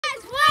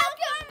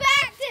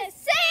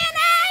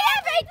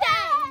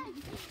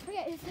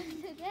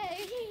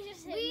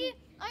We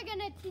are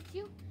gonna teach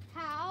you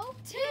how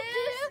to do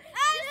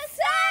a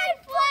side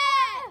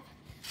flip.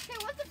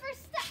 Okay, what's the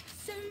first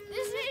step?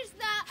 This is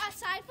a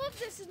side flip.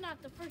 This is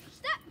not the first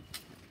step.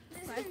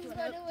 This Side is flip.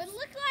 what it would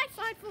look like.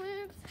 Side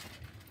flips.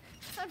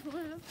 Side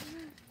flips.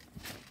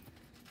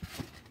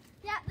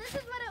 Yeah, this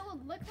is what it will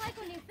look like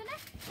when you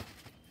finish.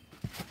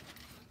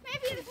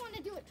 Maybe you just want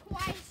to do it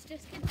twice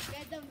just because you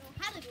guys don't know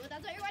how to do it.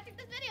 That's why you're watching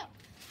this video.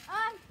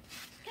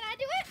 Can I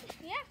do it?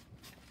 Yeah.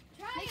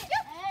 Try Let's it.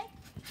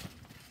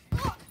 go.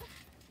 Oh,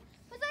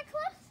 was that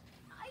close?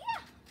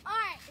 Yeah. All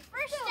right.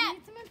 First Still step.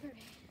 need some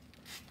improvement.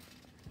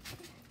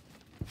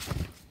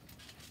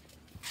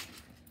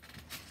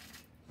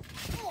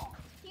 Oh,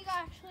 you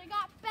actually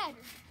got better.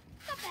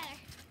 Got better.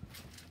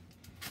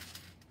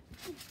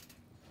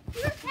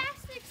 We were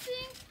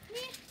practicing.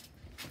 Me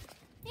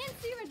and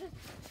C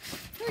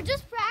we're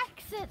just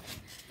practicing.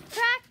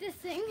 Side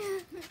flip.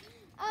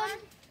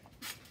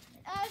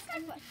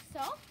 So,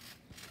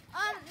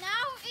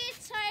 now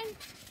it's time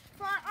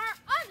for our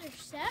other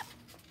step,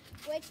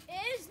 which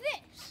is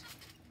this.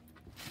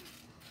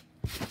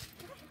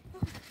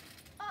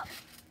 Oh,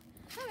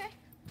 okay.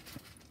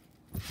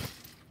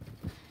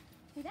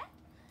 See that?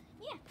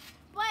 Yeah.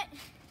 But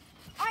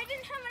I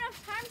didn't have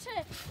enough time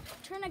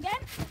to turn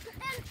again.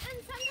 And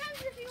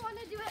sometimes if you want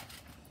to do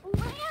it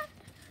land,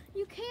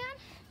 you can.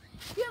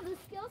 You have the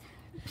skills.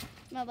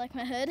 Not like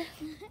my hood.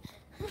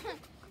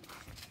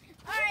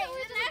 Alright,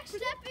 the next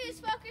step is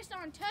focused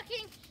on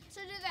tucking.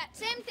 So do that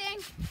same thing.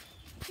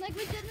 Like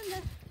we did in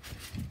the.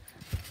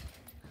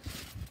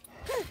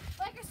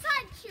 Like a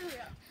side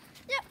Cheerio.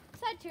 Yep,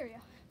 side Cheerio.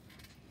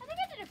 I think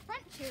I did a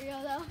front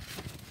Cheerio though.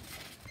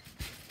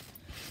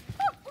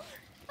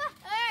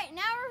 Alright,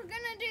 now we're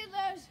gonna do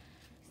those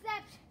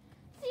steps.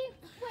 See,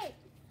 wait.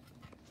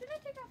 Should I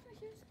take off my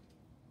shoes?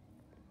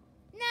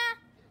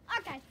 Nah.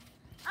 Okay.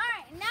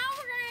 Alright, now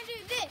we're gonna do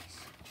this.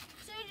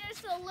 So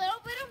just a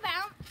little bit of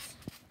bounce.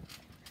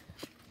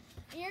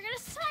 And you're gonna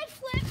side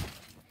flip.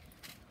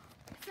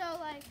 So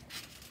like.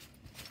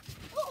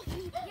 Oh,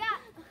 yeah.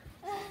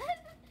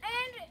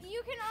 And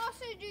you can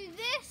also do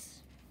this.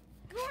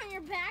 Go on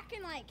your back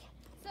and like,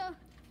 so,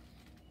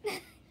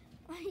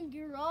 like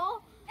you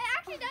roll. It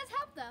actually does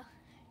help though.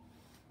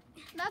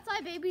 That's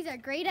why babies are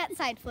great at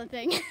side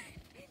flipping.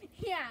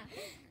 Yeah.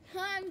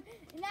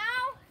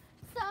 Now,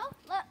 So,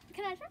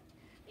 can I try?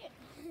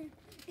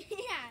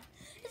 yeah.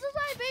 This is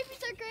why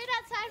babies are great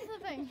at side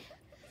flipping.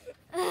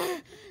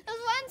 There's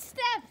one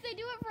step. They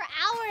do it for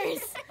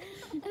hours.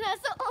 And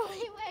that's the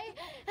only way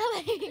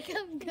how they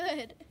become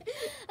good.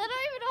 They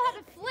don't even know how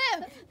to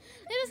flip.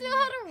 They just know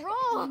how to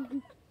roll.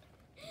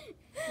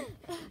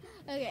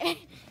 Okay.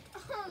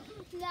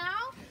 Now,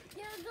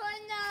 you're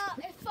going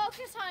to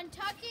focus on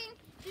tucking.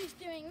 Just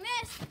doing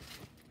this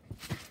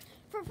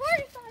for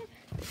 45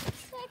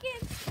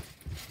 seconds.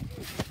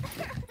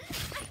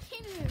 I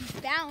can't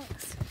even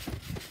bounce.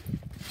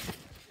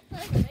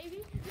 Like a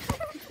baby.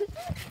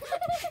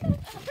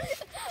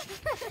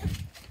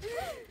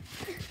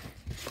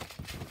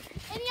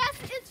 And yes,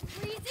 it's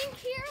freezing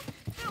here,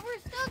 but we're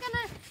still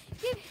gonna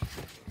give.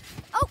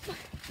 Oh.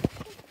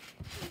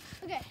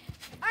 Okay.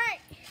 All right.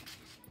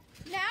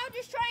 Now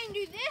just try and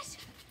do this,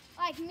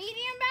 like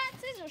medium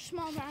bounces or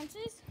small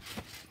bounces.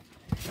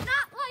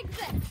 Not like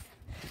this.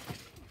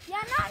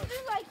 Yeah, not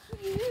just like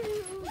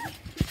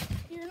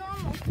your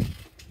normal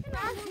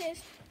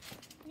bounces.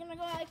 You're gonna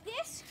go like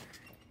this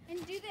and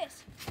do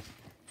this.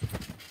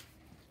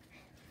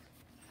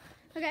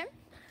 Okay.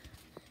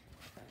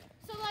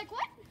 So like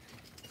what?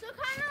 So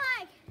kind of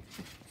like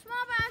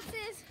small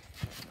bounces.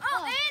 Oh,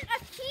 Oh. and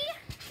a key,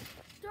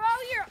 throw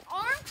your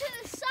arm to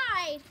the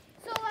side.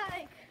 So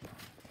like,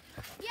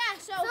 yeah,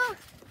 so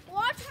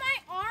watch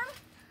my arm,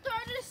 throw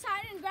it to the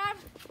side and grab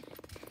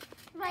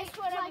Right,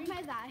 whatever like you-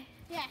 my thigh.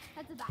 Yeah,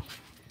 That's a thigh.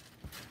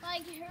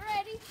 like you're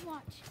ready,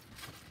 watch.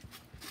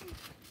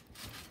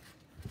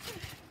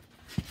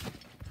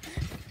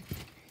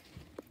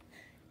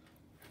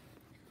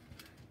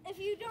 If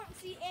you don't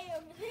see A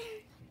over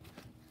there.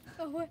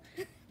 Oh, what?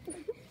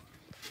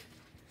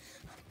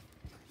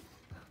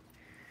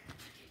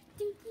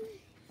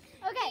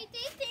 Okay.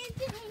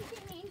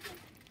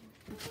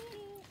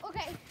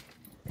 Okay,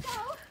 so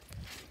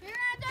you're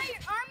gonna throw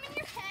your arm in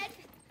your head.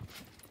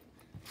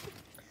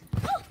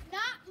 Oh,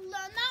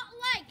 not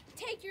like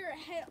take your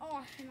head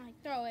off and like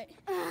throw it.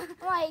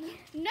 Like,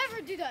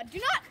 never do that. Do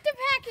not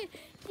depack it.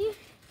 You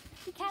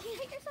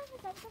decapitate yourself?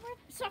 Is that the word?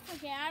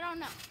 Suffocate, I don't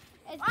know.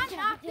 It's I'm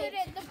not good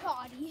decapitate. at the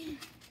body.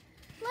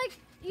 Like,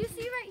 you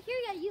see right here,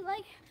 yeah, you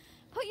like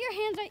put your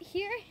hands right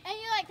here. And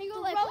you like And go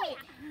throw like, it.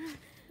 wham.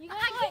 You go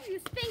I like, give you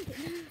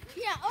spanking.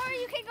 yeah, or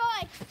you can go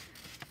like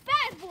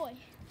bad boy.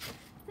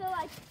 So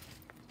like,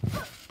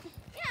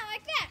 Yeah,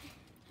 like that.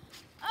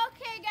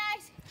 Okay,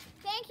 guys.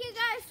 Thank you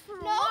guys for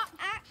no,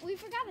 watching. we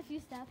forgot a few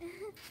steps.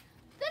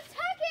 The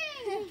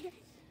tucking.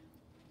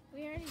 We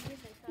already did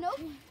this. Nope.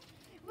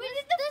 We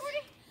did the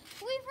 40.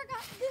 We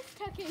forgot this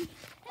tucking.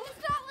 And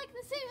it's not like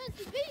the same as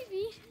the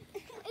baby.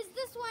 It's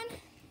this one.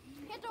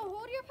 You have to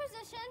hold your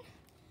position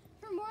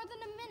for more than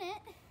a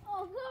minute.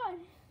 Oh, God.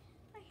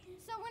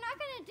 So we're not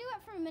gonna do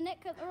it for a minute,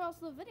 or else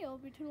the video will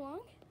be too long.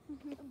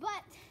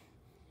 But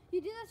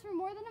you do this for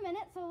more than a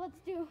minute, so let's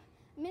do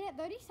a minute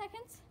 30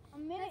 seconds. A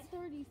minute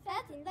 30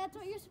 seconds. That's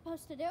what you're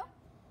supposed to do.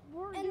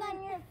 We're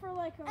doing it for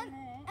like a minute.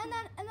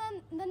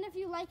 And then if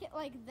you like it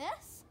like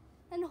this,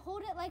 then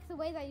hold it like the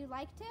way that you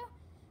like to,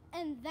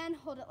 and then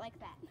hold it like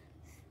that.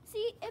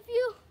 See, if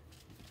you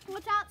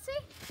watch out, see?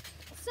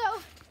 So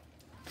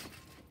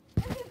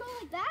if you go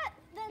like that,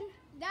 then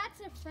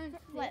That's a front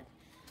flip.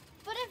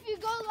 But if you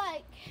go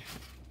like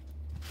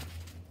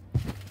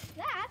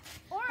that,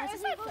 or That's if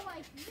a you side go flip.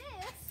 like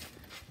this,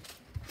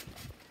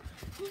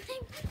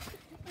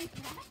 like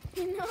that.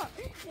 No,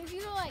 if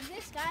you go like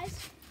this,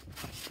 guys.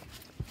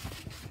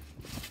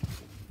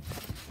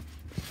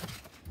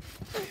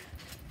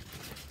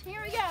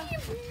 Here we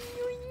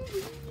go.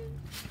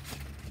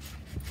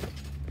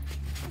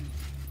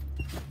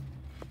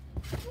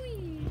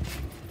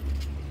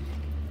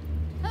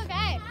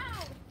 Okay.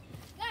 Ow.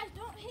 Guys,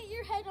 don't hit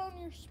your head on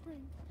your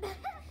spring.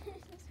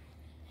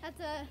 That's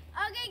a.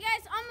 Okay,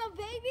 guys, I'm a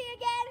baby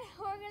again.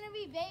 We're gonna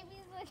be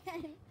babies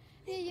again.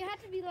 Yeah, you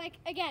have to be like,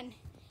 again,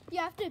 you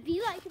have to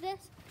be like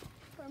this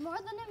for more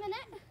than a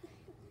minute.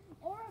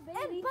 Or a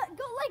baby. But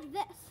go like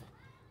this.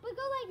 But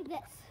go like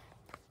this.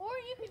 Or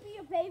you could be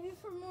a baby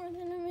for more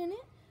than a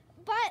minute.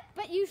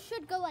 But you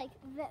should go like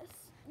this.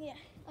 Yeah.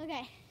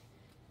 Okay.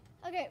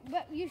 Okay,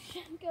 but you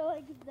should go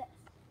like this.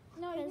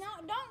 No, 'Cause-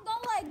 don't go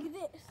like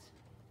this.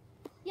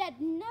 Yeah,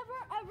 never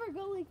ever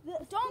go like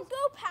this. Don't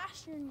go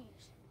past your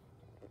knees.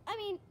 I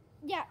mean,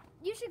 yeah,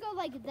 you should go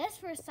like this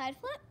for a side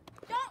flip.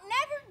 Don't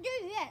never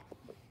do that.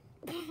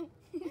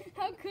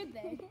 How could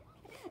they?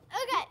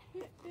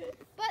 Okay.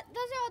 But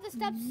those are all the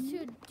steps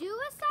to do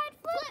a side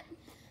flip.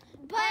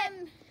 But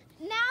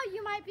now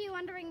you might be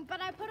wondering,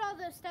 but I put all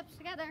those steps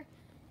together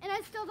and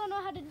I still don't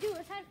know how to do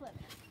a side flip.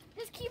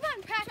 Just keep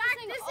on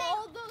practicing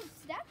all those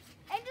steps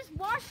And just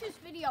watch this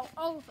video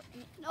over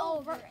and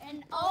over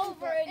and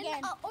over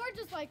again. or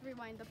just like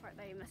rewind the part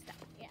that you missed out.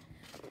 Yeah.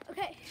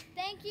 Okay.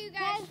 Thank you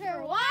guys for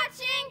for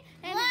watching.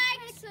 and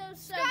Like,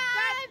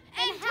 subscribe,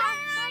 and turn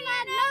on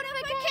that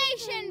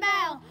notification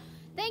bell.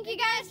 Thank you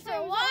guys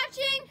for watching.